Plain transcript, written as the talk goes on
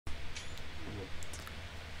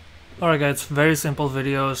Alright guys, very simple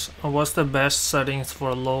videos. What's the best settings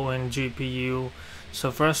for low-end GPU? So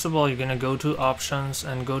first of all, you're gonna go to options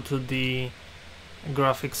and go to the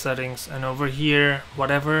graphic settings, and over here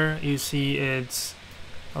whatever you see it's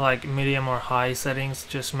like medium or high settings,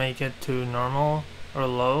 just make it to normal or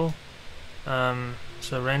low.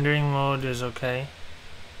 So rendering mode is okay,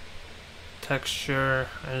 texture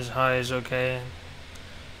is high is okay,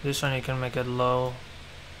 this one you can make it low.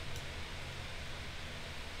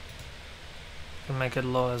 You can make it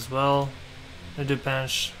low as well, it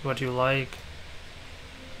depends what you like.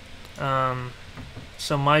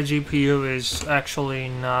 So my GPU is actually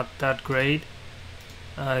not that great,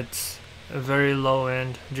 it's a very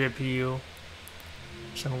low-end GPU.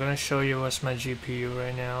 So I'm gonna show you what's my GPU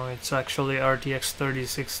right now. It's actually RTX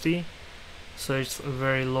 3060, so it's a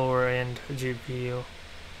very lower end GPU.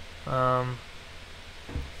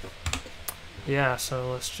 Yeah,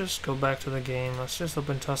 so let's just go back to the game. Let's just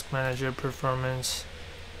open Task Manager Performance,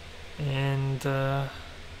 and there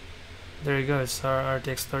you go, it's our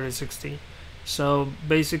RTX 3060. So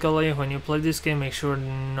basically when you play this game, make sure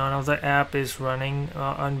none of the app is running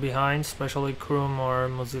on behind, especially Chrome or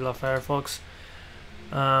Mozilla Firefox.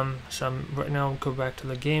 So right now go back to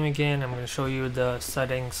the game again. I'm going to show you the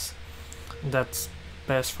settings that's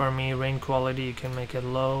best for me. Rain quality, you can make it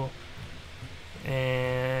low.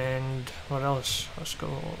 And what else? Let's go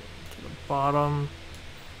to the bottom.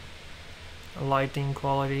 Lighting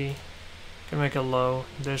quality, you can make it low.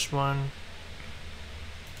 This one,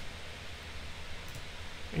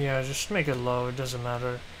 yeah, just make it low, it doesn't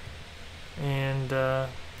matter. And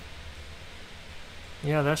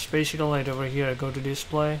yeah, that's basically it. Over here I go to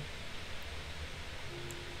display,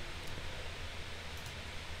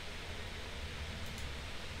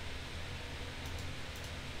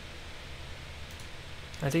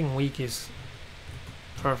 I think weak is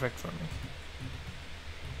perfect for me.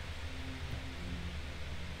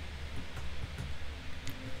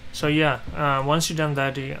 So yeah, once you've done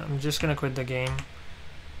that, I'm just gonna quit the game.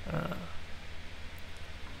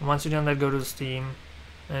 Once you've done that, go to Steam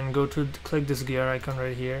and go to click this gear icon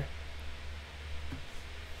right here.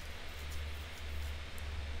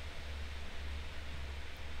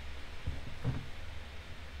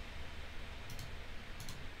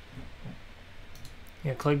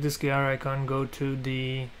 Yeah, click this gear icon, go to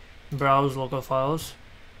the browse local files.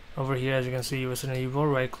 Over here, as you can see, Resident Evil,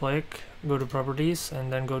 right click, go to properties,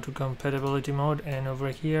 and then go to compatibility mode, and over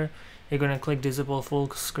here you're going to click disable full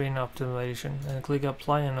screen optimization and click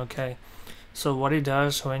apply and OK. So what it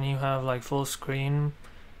does when you have like full screen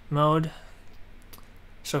mode,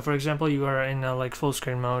 so for example you are in a like full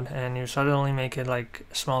screen mode and you suddenly make it like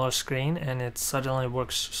smaller screen, and it suddenly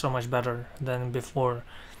works so much better than before.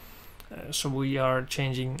 So we are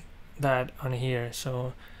changing that on here,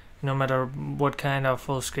 so no matter what kind of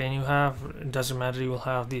full screen you have, it doesn't matter, you will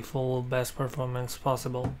have the full best performance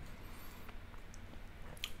possible.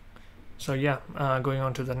 So yeah, going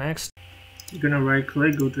on to the next, you're gonna right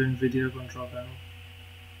click, go to NVIDIA control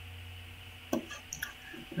panel,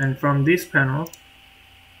 and from this panel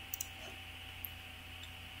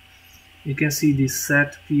you can see the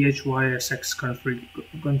set PHYSX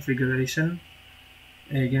configuration,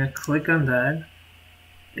 and you're gonna click on that,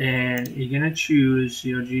 and you're gonna choose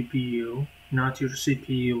your GPU, not your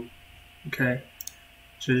CPU. Okay,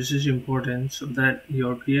 so this is important, so that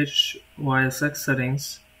your PHYSX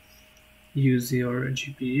settings use your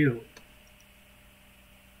GPU.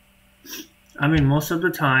 I mean, most of the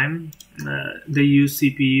time they use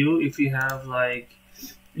CPU if you have like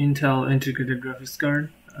Intel integrated graphics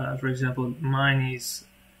card. For example, mine is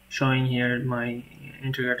showing here my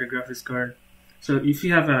integrated graphics card. So if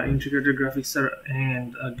you have an integrated graphics card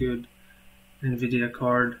and a good NVIDIA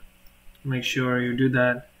card, make sure you do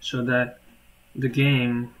that so that the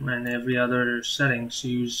game and every other settings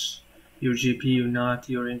use your GPU, not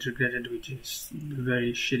your integrated, which is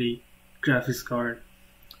very shitty graphics card.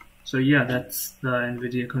 So yeah, that's the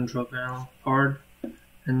NVIDIA control panel part.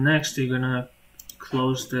 And next you're gonna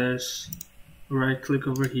close this, right click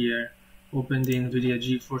over here, open the NVIDIA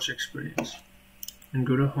GeForce Experience, and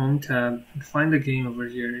go to Home tab and find the game over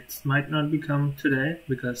here. It might not become today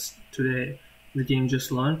because today the game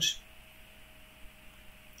just launched.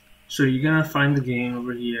 So you're gonna find the game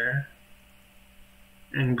over here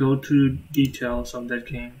and go to details of that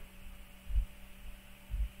game.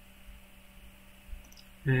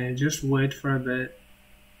 And just wait for a bit.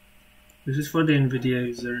 This is for the NVIDIA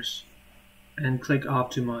users, and click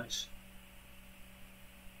optimize.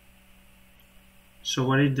 So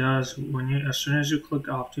what it does, as soon as you click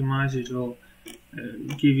optimize, it will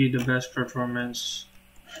give you the best performance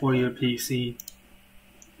for your PC.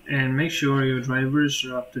 and make sure your drivers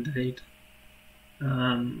are up to date.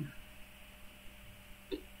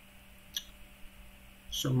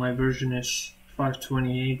 So my version is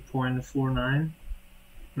 528.49.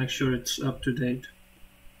 Make sure it's up to date.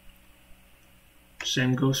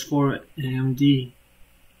 Same goes for AMD.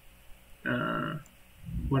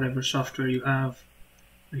 Whatever software you have,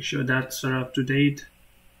 make sure that's up to date.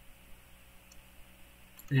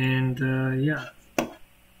 And yeah.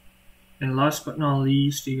 And last but not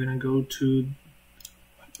least, you're gonna go to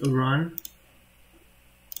run.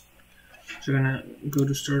 So you're gonna go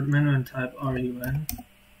to start menu and type RUN.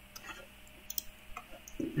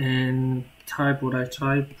 And type what I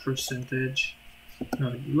type, percentage.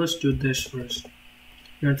 No, let's do this first.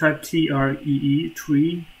 You're gonna type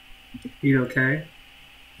TREE3, hit OK,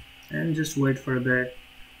 and just wait for a bit.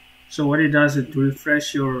 So what it does, it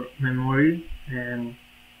refresh your memory and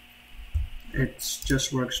it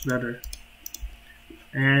just works better.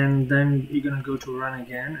 And then you're gonna go to run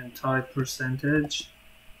again and type percentage,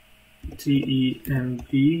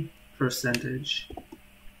 TEMP, percentage,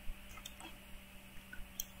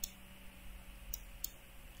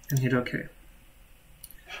 and hit OK.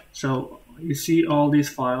 So you see all these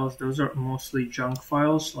files, those are mostly junk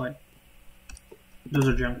files. Like, those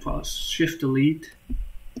are junk files. Shift delete.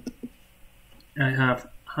 I have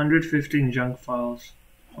 115 junk files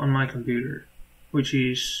on my computer, which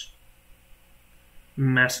is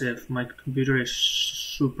massive. My computer is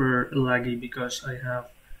super laggy because I have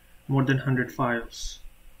more than 100 files.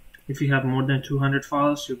 If you have more than 200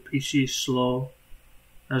 files, your PC is slow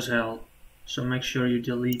as hell. So make sure you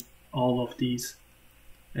delete all of these.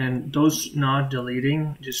 And those not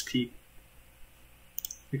deleting, just keep.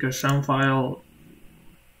 Because some file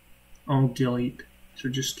won't delete. So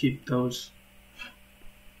just keep those.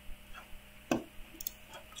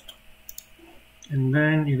 And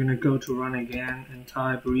then you're gonna go to run again and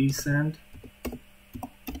type resend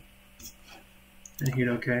and hit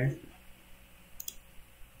OK.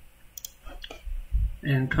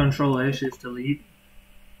 And Control A, Shift Delete.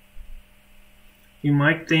 You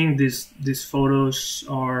might think these photos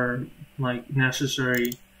are like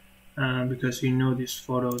necessary because you know these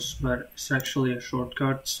photos, but it's actually a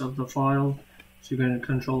shortcut of the file. So you're gonna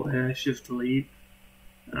Control A, Shift Delete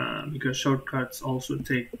because shortcuts also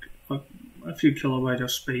take a few kilobytes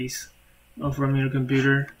of space from your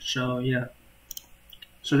computer. So yeah,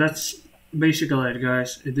 so that's basically it,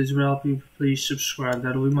 guys. If this will help you, please subscribe,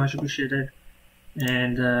 that will be much appreciated.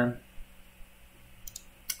 And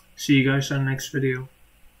see you guys on the next video.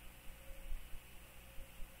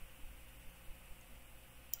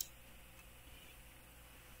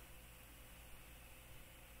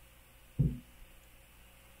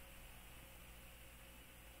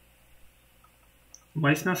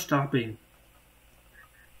 Why it's not stopping?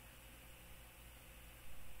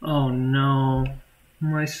 Oh no,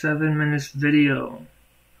 my 7 minutes video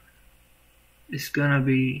is gonna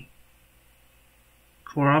be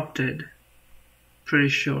corrupted. Pretty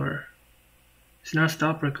sure. It's not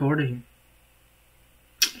stop recording.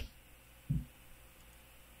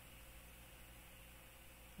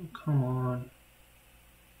 Oh, come on.